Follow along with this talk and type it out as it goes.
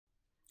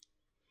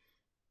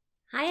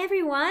Hi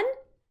everyone,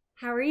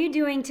 how are you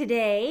doing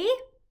today?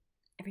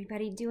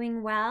 Everybody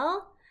doing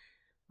well?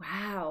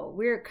 Wow,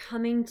 we're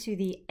coming to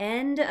the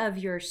end of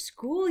your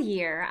school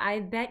year.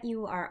 I bet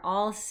you are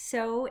all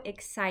so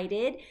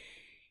excited.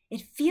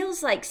 It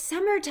feels like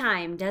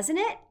summertime, doesn't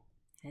it?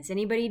 Has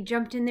anybody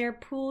jumped in their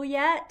pool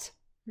yet?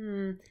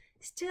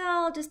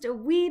 Still just a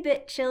wee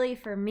bit chilly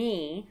for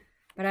me,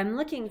 but I'm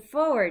looking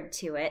forward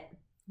to it.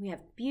 We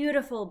have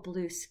beautiful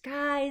blue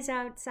skies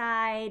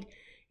outside.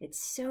 It's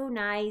so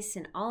nice,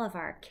 and all of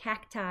our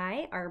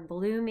cacti are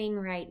blooming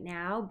right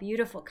now.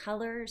 Beautiful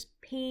colors,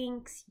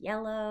 pinks,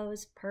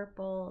 yellows,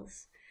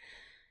 purples.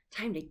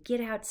 Time to get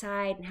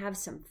outside and have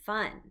some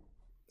fun.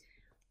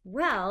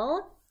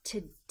 Well,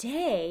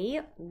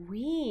 today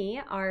we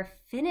are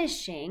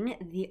finishing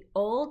the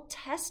Old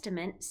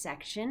Testament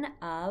section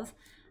of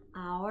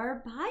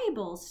our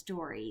Bible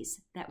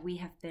stories that we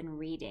have been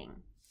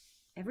reading.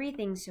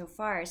 Everything so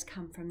far has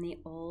come from the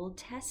Old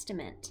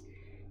Testament.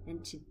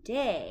 And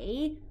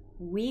today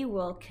we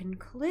will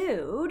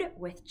conclude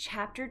with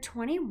chapter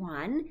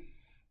 21,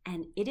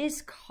 and it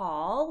is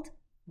called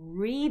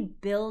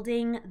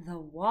Rebuilding the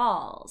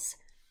Walls.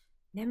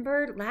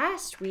 Remember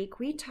last week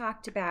we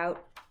talked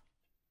about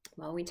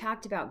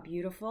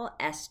beautiful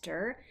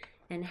Esther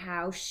and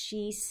how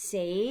she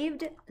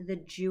saved the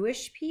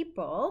Jewish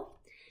people.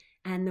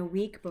 And the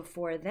week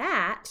before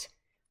that,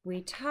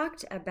 we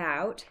talked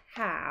about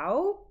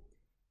how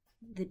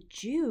the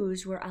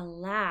Jews were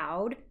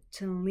allowed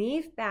to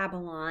leave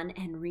Babylon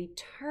and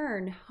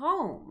return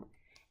home.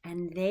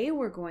 And they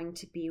were going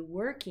to be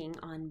working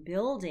on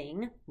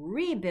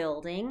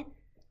rebuilding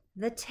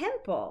the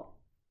temple.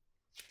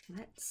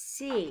 Let's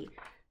see.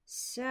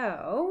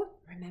 So,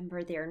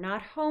 remember, they're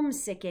not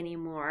homesick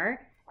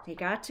anymore. They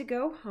got to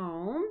go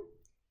home.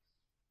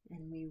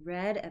 And we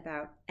read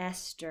about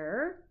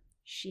Esther.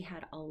 She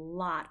had a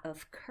lot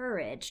of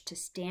courage to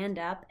stand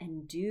up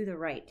and do the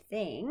right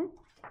thing.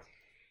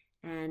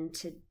 And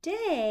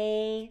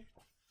today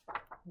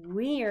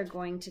we are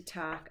going to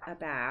talk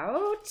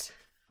about,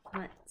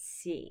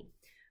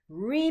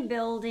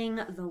 rebuilding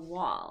the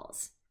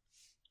walls.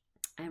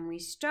 And we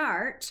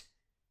start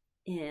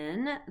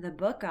in the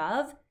book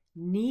of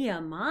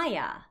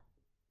Nehemiah.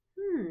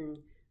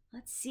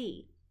 Let's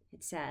see.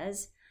 It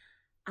says,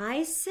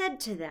 I said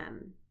to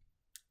them,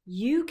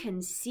 you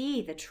can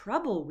see the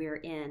trouble we're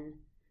in.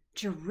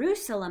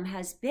 Jerusalem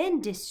has been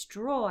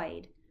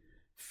destroyed.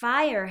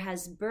 Fire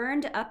has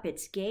burned up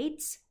its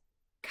gates.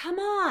 Come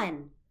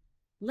on,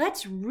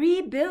 let's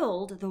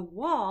rebuild the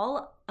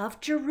wall of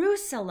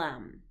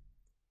Jerusalem.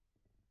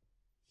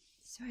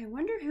 So I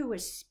wonder who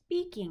was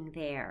speaking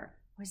there.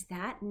 Was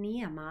that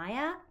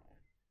Nehemiah?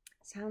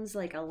 Sounds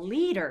like a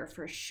leader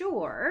for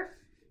sure,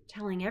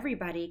 telling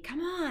everybody, come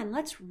on,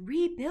 let's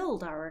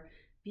rebuild our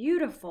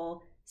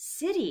beautiful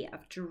city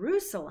of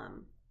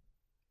Jerusalem.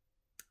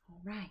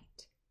 All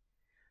right.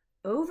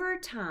 Over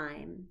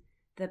time,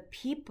 the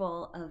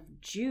people of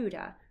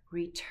Judah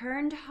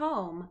returned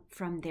home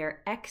from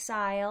their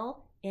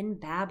exile in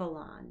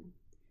Babylon.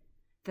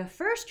 The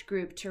first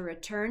group to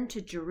return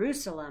to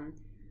Jerusalem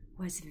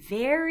was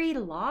very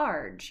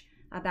large,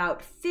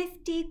 about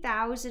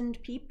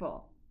 50,000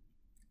 people.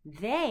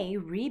 They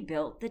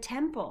rebuilt the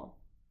temple.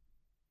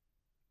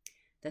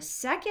 The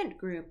second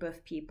group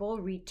of people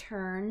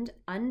returned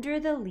under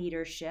the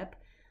leadership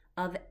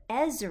of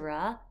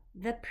Ezra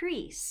the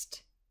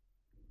priest.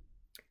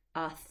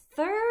 A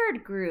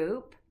third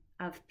group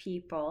of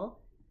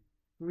people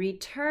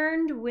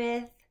returned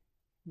with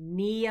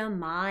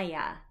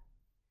Nehemiah.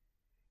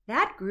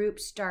 That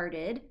group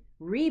started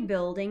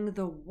rebuilding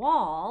the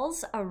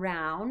walls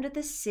around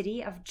the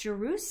city of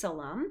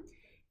Jerusalem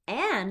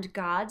and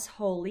God's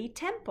holy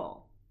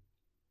temple.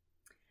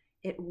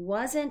 It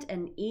wasn't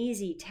an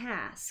easy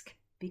task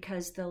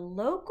because the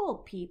local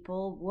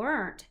people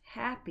weren't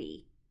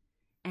happy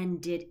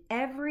and did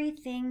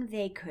everything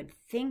they could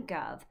think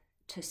of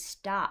to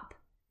stop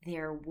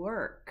their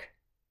work.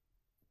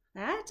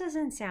 That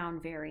doesn't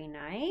sound very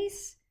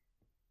nice.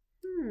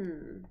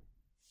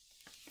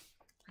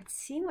 Let's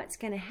see what's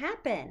going to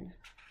happen.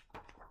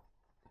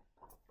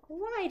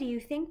 Why do you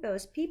think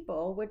those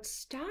people would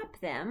stop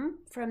them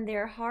from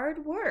their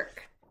hard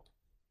work?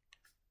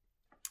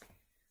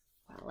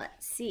 Well,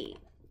 let's see.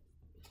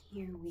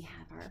 Here we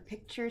have our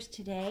pictures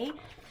today,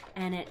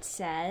 and it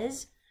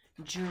says,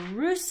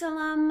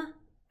 Jerusalem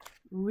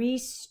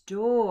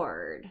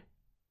restored.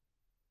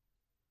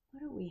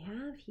 What do we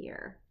have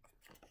here?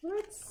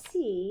 Let's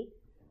see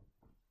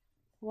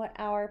what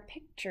our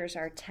pictures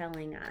are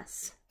telling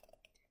us.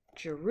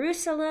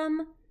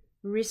 Jerusalem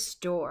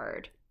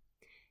restored.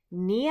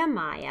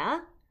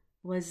 Nehemiah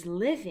was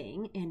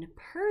living in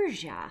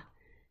Persia,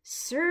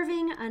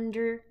 serving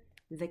under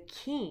the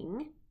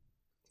king,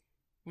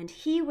 and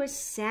he was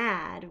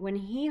sad when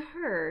he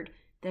heard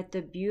that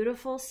the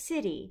beautiful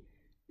city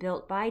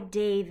built by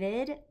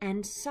David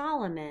and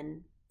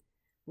Solomon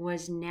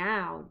was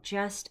now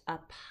just a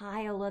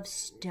pile of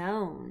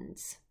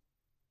stones.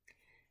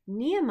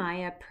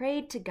 Nehemiah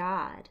prayed to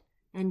God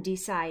and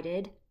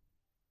decided,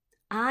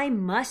 I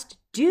must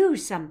do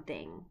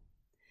something.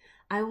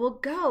 I will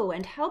go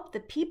and help the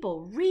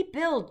people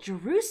rebuild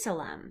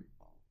Jerusalem.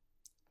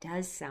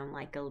 Does sound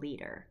like a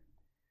leader.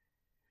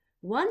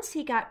 Once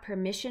he got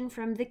permission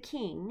from the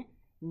king,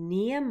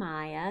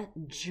 Nehemiah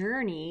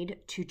journeyed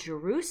to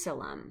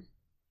Jerusalem.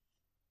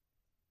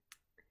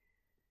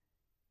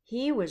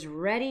 He was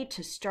ready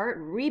to start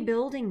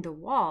rebuilding the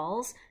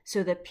walls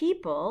so the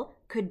people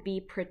could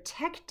be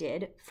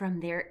protected from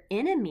their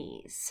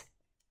enemies.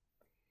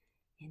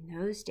 In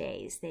those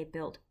days, they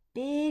built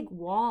big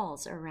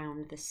walls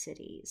around the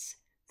cities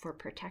for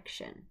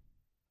protection.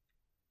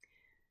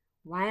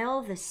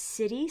 While the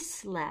city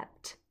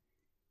slept,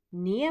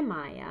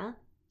 Nehemiah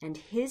and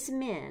his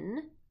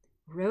men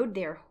rode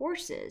their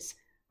horses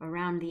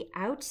around the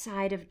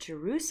outside of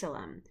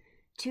Jerusalem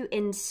to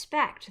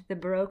inspect the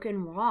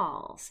broken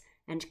walls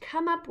and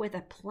come up with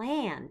a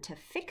plan to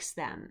fix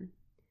them.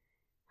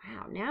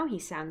 Wow, now he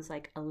sounds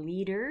like a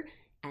leader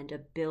and a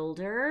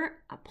builder,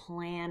 a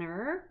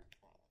planner.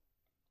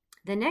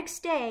 The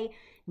next day,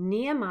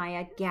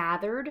 Nehemiah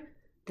gathered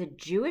the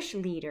Jewish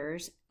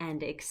leaders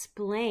and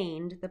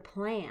explained the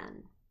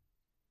plan.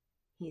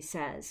 He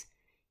says,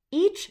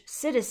 each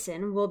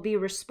citizen will be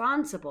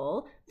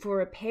responsible for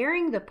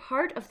repairing the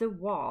part of the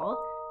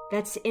wall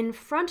that's in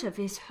front of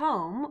his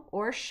home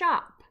or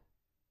shop.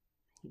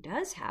 He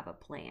does have a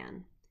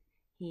plan.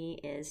 He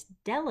is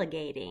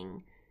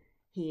delegating.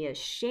 He is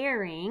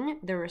sharing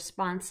the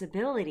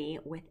responsibility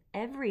with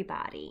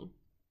everybody.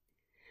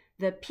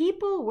 The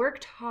people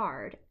worked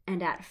hard,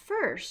 and at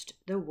first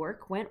the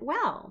work went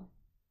well.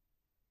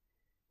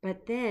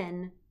 But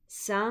then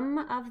some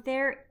of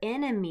their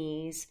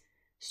enemies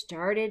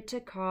started to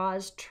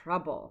cause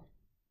trouble.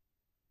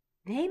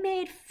 They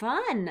made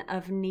fun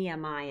of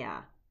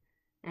Nehemiah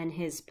and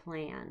his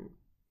plan.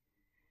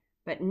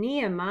 But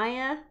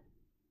Nehemiah,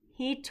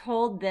 he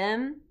told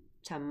them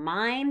to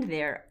mind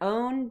their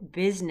own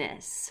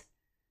business.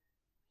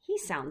 He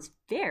sounds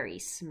very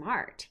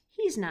smart.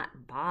 He's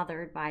not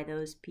bothered by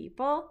those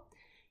people.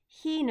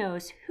 He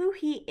knows who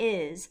he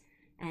is,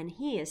 and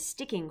he is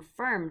sticking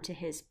firm to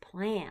his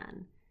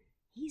plan.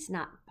 He's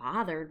not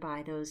bothered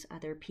by those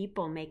other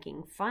people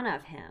making fun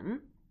of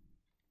him.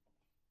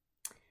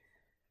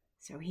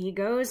 So he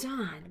goes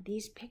on.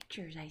 These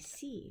pictures I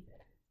see,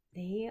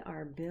 they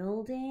are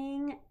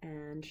building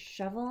and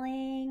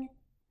shoveling,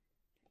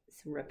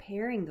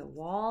 repairing the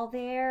wall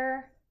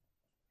there.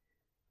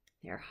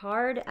 They're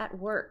hard at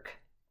work.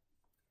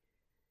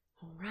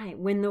 All right,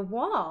 when the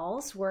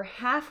walls were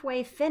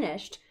halfway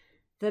finished,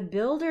 the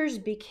builders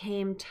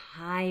became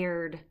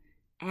tired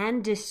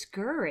and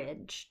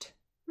discouraged.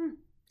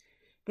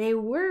 They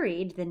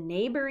worried the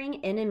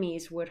neighboring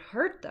enemies would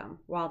hurt them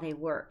while they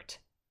worked.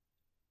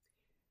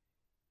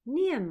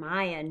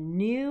 Nehemiah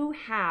knew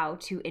how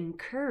to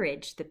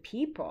encourage the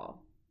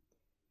people.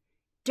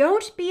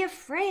 "Don't be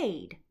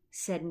afraid,"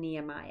 said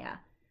Nehemiah.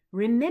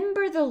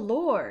 "Remember the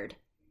Lord.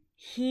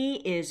 He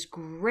is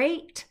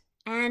great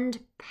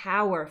and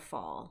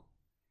powerful."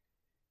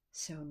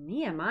 So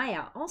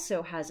Nehemiah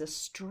also has a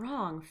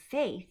strong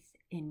faith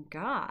in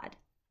God.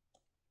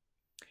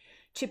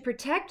 To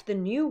protect the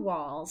new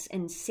walls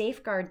and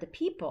safeguard the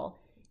people,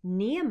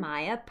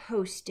 Nehemiah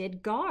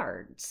posted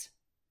guards.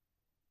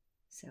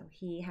 So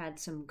he had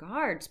some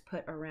guards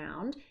put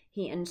around.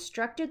 He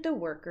instructed the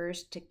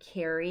workers to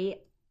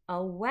carry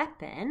a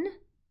weapon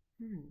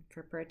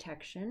for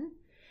protection.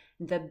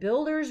 The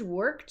builders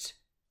worked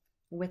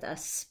with a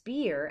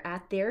spear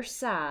at their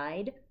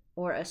side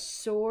or a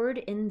sword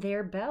in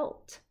their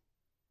belt.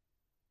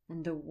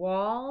 And the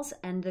walls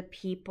and the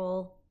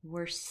people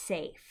were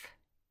safe.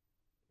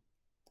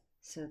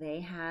 So they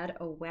had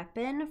a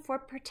weapon for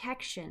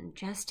protection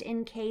just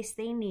in case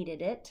they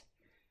needed it.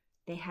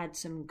 They had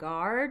some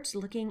guards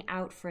looking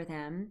out for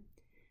them.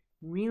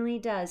 Really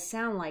does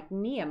sound like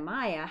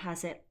Nehemiah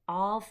has it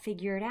all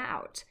figured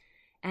out,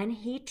 and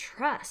he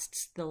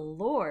trusts the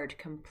Lord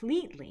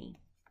completely.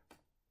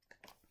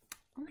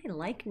 I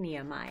like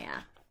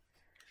Nehemiah.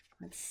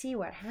 Let's see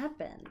what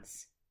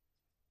happens.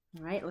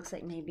 All right, looks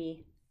like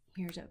maybe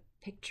here's a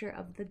picture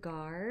of the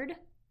guard.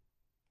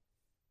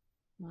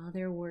 While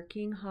they're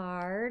working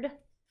hard,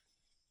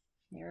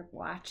 they're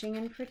watching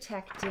and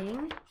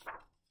protecting.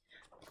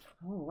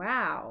 Oh,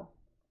 wow.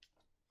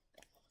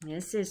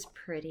 This is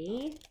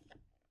pretty.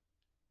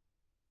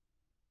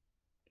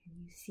 Can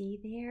you see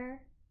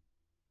there?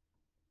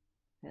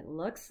 It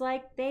looks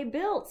like they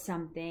built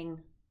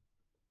something,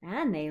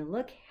 and they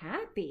look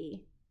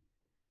happy.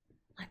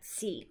 Let's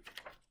see.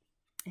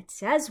 It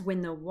says,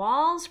 when the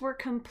walls were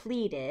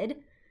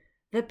completed,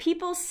 the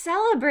people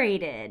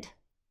celebrated.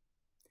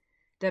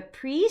 The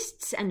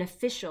priests and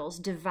officials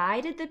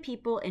divided the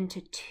people into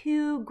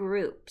two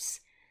groups.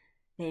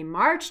 They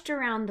marched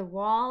around the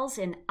walls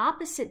in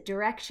opposite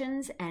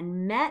directions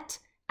and met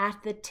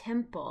at the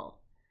temple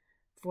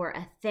for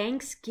a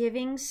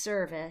Thanksgiving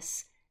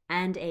service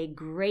and a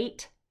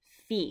great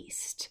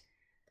feast.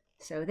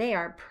 So they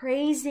are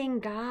praising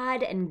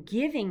God and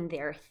giving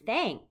their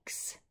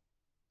thanks.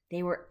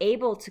 They were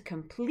able to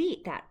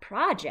complete that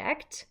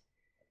project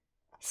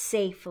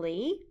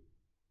safely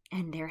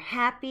and they're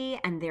happy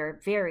and they're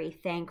very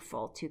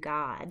thankful to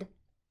God.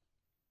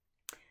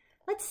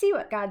 Let's see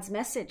what God's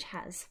message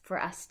has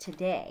for us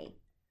today.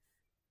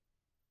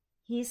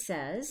 He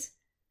says,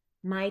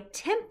 "My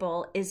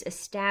temple is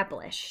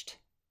established,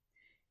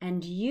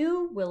 and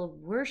you will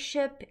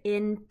worship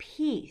in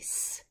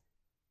peace."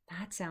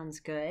 That sounds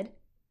good.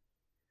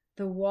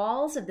 "The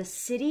walls of the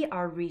city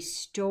are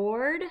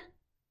restored."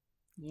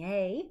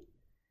 Yay.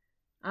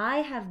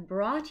 "I have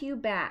brought you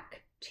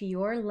back to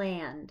your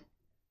land,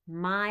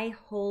 my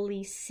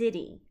holy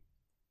city,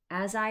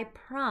 as I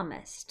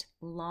promised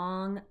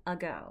long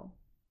ago.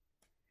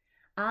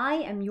 I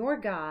am your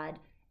God,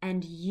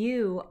 and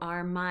you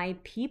are my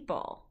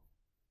people."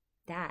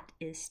 That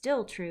is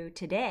still true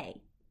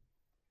today.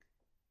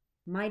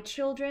 "My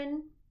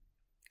children,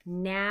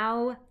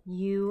 now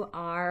you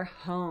are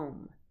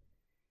home."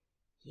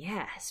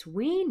 Yes,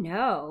 we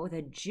know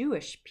the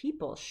Jewish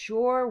people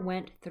sure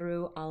went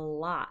through a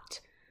lot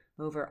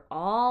over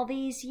all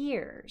these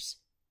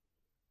years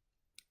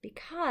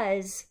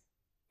because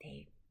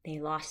they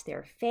lost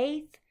their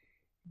faith,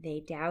 they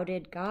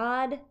doubted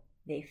God,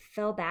 they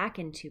fell back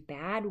into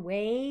bad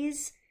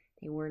ways,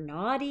 they were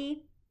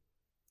naughty,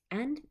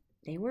 and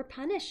they were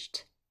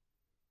punished.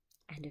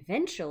 And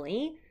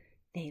eventually,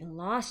 they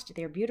lost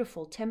their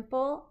beautiful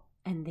temple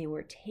and they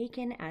were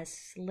taken as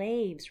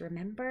slaves,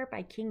 remember,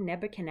 by King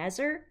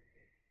Nebuchadnezzar?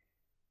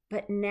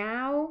 But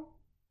now,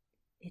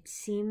 it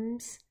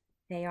seems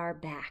they are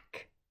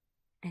back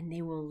and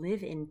they will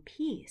live in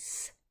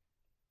peace.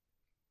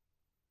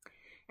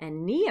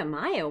 And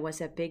Nehemiah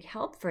was a big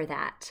help for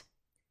that.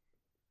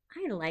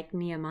 I like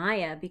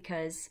Nehemiah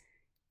because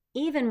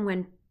even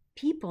when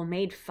people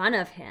made fun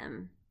of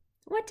him,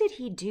 what did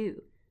he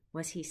do?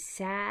 Was he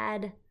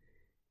sad?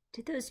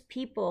 Did those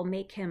people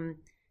make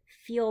him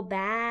feel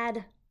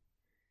bad?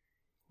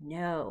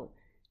 No,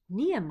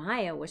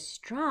 Nehemiah was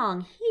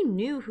strong. He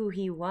knew who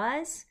he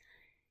was.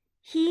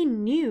 He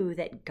knew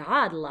that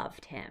God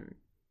loved him.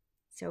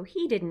 So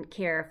he didn't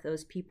care if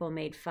those people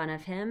made fun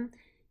of him.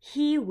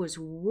 He was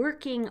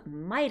working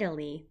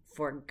mightily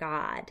for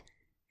God.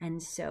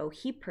 And so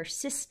he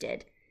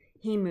persisted.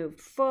 He moved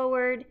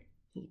forward.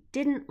 He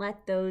didn't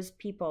let those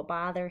people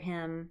bother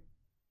him.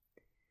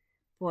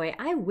 Boy,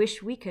 I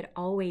wish we could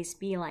always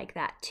be like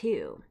that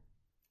too.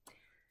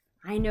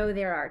 I know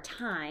there are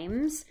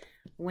times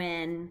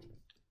when,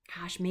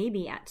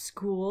 maybe at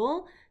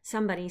school,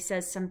 somebody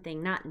says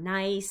something not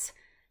nice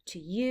to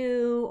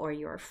you or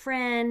your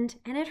friend,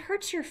 and it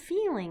hurts your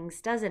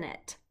feelings, doesn't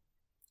it?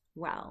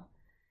 Well,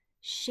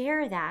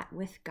 share that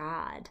with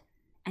God,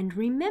 and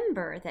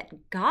remember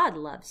that God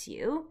loves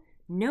you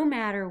no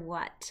matter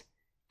what,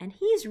 and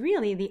He's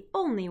really the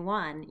only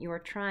one you're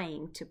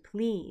trying to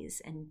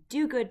please and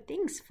do good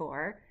things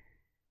for.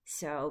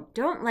 So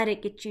don't let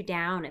it get you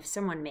down if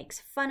someone makes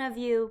fun of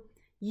you.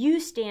 You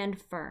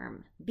stand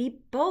firm. Be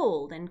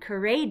bold and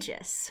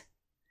courageous.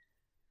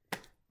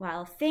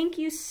 Well, thank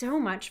you so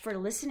much for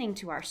listening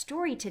to our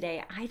story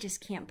today. I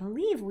just can't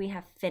believe we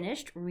have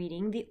finished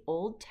reading the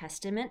Old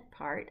Testament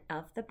part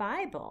of the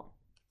Bible.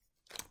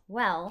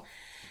 Well,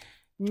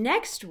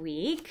 next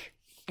week,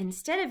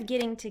 instead of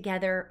getting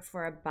together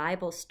for a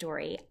Bible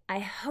story, I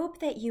hope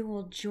that you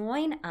will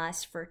join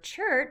us for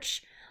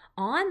church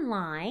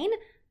online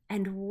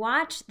and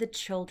watch the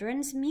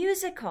children's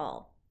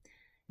musical.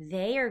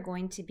 They are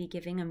going to be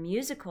giving a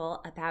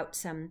musical about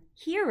some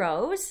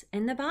heroes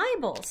in the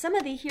Bible, some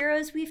of the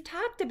heroes we've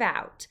talked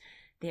about.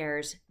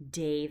 There's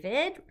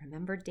David,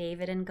 remember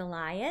David and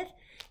Goliath,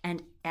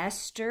 and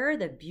Esther,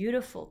 the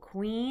beautiful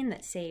queen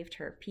that saved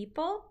her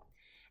people,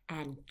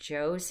 and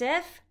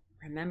Joseph,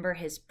 remember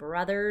his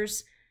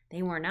brothers.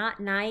 They were not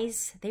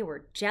nice, they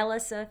were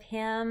jealous of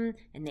him,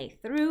 and they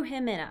threw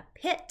him in a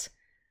pit.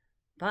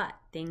 But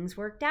things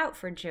worked out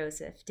for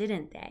Joseph,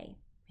 didn't they?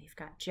 We've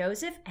got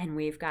Joseph and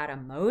we've got a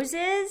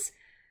Moses.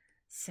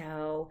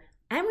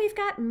 And we've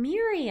got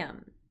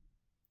Miriam.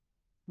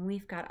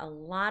 We've got a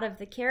lot of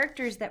the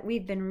characters that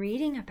we've been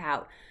reading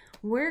about.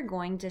 We're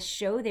going to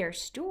show their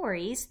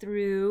stories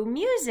through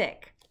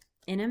music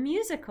in a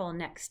musical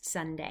next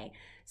Sunday.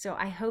 So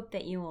I hope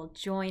that you will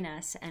join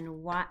us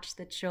and watch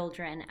the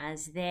children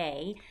as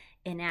they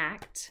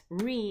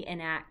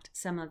reenact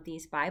some of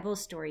these Bible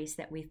stories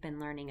that we've been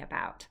learning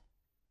about.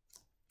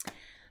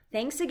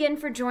 Thanks again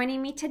for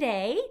joining me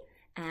today,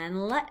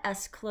 and let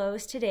us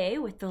close today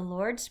with the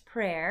Lord's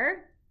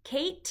Prayer.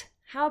 Kate,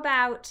 how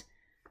about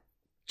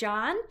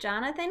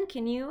Jonathan,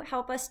 can you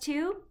help us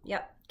too?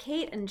 Yep,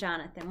 Kate and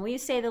Jonathan, will you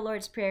say the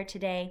Lord's Prayer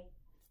today?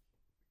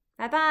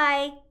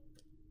 Bye-bye.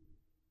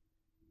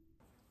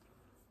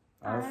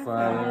 Our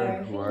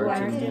Father, who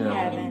art in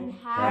heaven,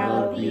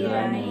 hallowed be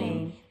thy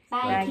name.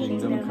 Thy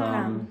kingdom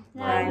come,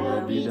 thy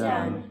will be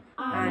done,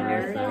 on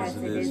earth as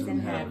it is in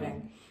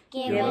heaven.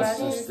 Give us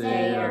this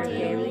day our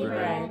daily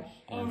bread,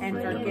 and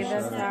forgive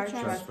us our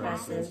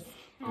trespasses,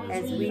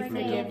 as we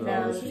forgive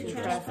those who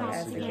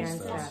trespass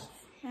against us.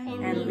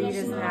 And lead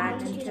us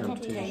not into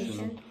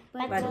temptation,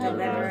 but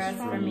deliver us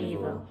from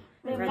evil.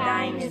 For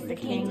thine is the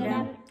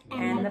kingdom,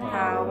 and the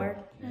power,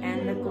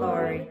 and the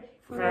glory,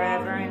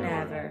 forever and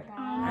ever.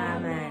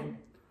 Amen.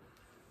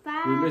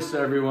 Bye. We miss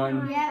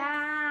everyone. Yeah.